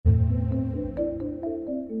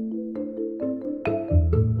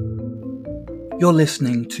You're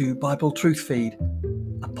listening to Bible Truth Feed,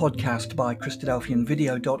 a podcast by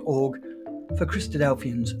Christadelphianvideo.org for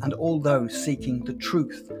Christadelphians and all those seeking the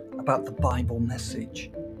truth about the Bible message.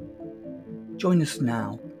 Join us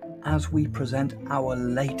now as we present our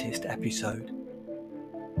latest episode.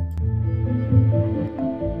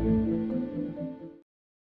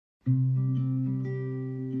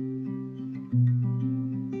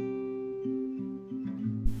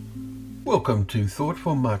 Welcome to Thought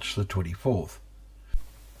for March the 24th.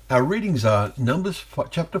 Our readings are Numbers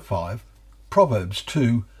chapter 5, Proverbs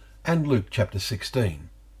 2 and Luke chapter 16.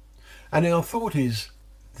 And our thought is,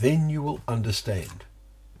 then you will understand.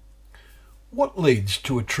 What leads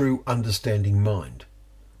to a true understanding mind,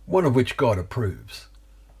 one of which God approves?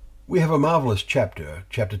 We have a marvellous chapter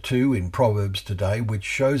 2 in Proverbs today, which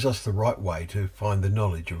shows us the right way to find the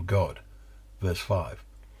knowledge of God. Verse 5.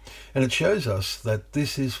 And it shows us that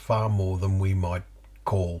this is far more than we might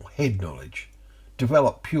call head knowledge,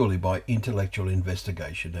 developed purely by intellectual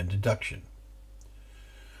investigation and deduction.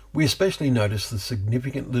 We especially notice the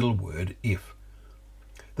significant little word if.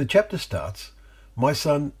 The chapter starts, "My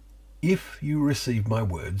son, if you receive my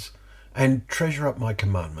words and treasure up my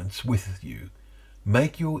commandments with you,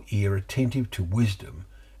 make your ear attentive to wisdom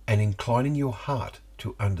and inclining your heart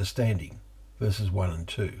to understanding." Verses 1 and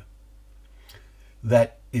 2.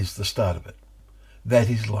 That is the start of it. That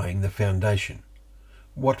is laying the foundation.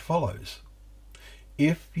 What follows?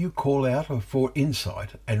 If you call out for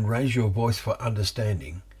insight and raise your voice for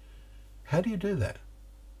understanding, how do you do that?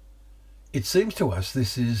 It seems to us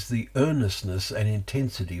this is the earnestness and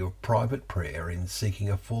intensity of private prayer in seeking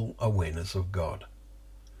a full awareness of God.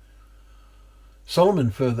 Solomon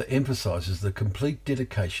further emphasizes the complete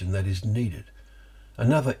dedication that is needed.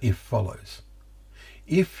 Another if follows.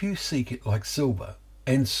 If you seek it like silver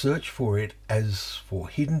and search for it as for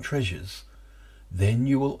hidden treasures, then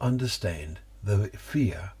you will understand the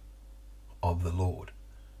fear of the Lord,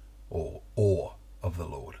 or awe of the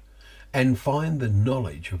Lord, and find the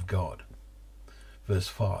knowledge of God. Verse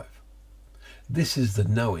 5. This is the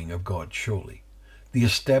knowing of God surely, the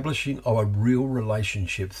establishing of a real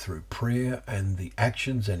relationship through prayer and the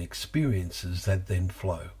actions and experiences that then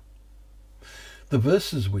flow. The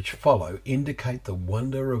verses which follow indicate the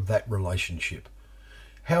wonder of that relationship,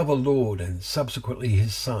 how the Lord and subsequently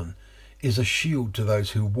his Son is a shield to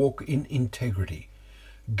those who walk in integrity,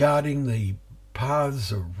 guarding the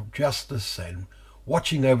paths of justice and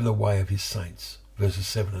watching over the way of his saints. Verses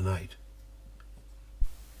 7 and 8.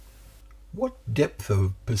 What depth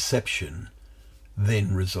of perception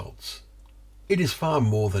then results? It is far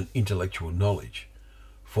more than intellectual knowledge.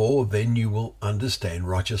 For then you will understand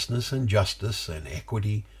righteousness and justice and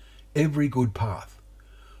equity, every good path.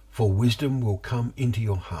 For wisdom will come into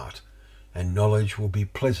your heart, and knowledge will be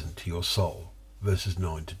pleasant to your soul. Verses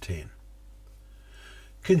 9 to 10.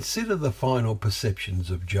 Consider the final perceptions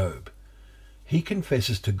of Job. He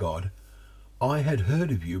confesses to God, "I had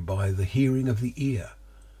heard of you by the hearing of the ear,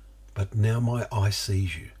 but now my eye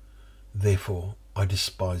sees you. Therefore I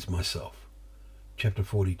despise myself." Chapter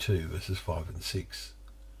 42, verses 5 and 6.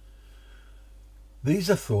 These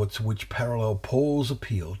are thoughts which parallel Paul's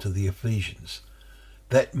appeal to the Ephesians,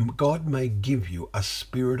 that God may give you a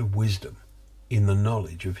spirit of wisdom in the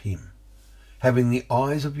knowledge of him, having the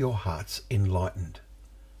eyes of your hearts enlightened.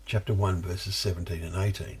 Chapter 1, verses 17 and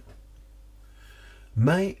 18.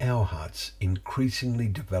 May our hearts increasingly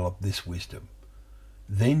develop this wisdom.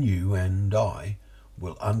 Then you and I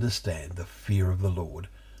will understand the fear of the Lord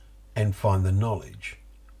and find the knowledge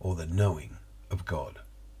or the knowing of God.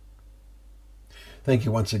 Thank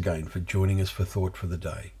you once again for joining us for Thought for the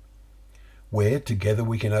Day, where together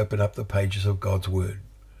we can open up the pages of God's Word,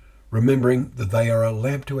 remembering that they are a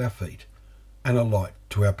lamp to our feet and a light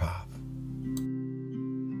to our path.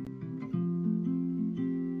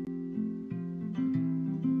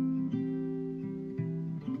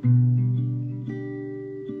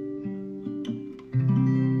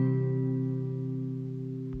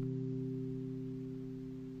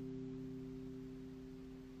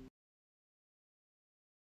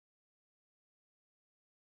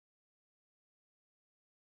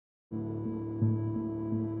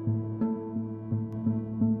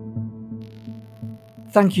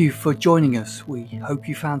 Thank you for joining us. We hope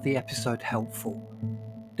you found the episode helpful.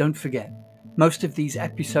 Don't forget, most of these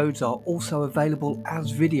episodes are also available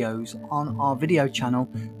as videos on our video channel,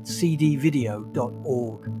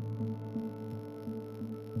 cdvideo.org.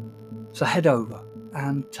 So head over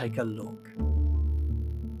and take a look.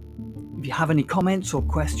 If you have any comments or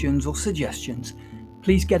questions or suggestions,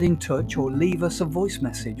 please get in touch or leave us a voice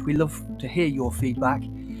message. We love to hear your feedback.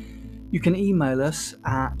 You can email us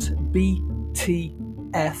at btf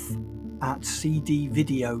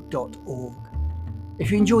info@cdvideo.org.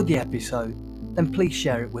 If you enjoyed the episode, then please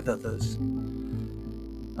share it with others.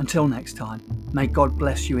 Until next time, may God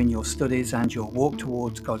bless you in your studies and your walk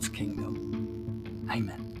towards God's kingdom.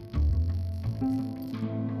 Amen.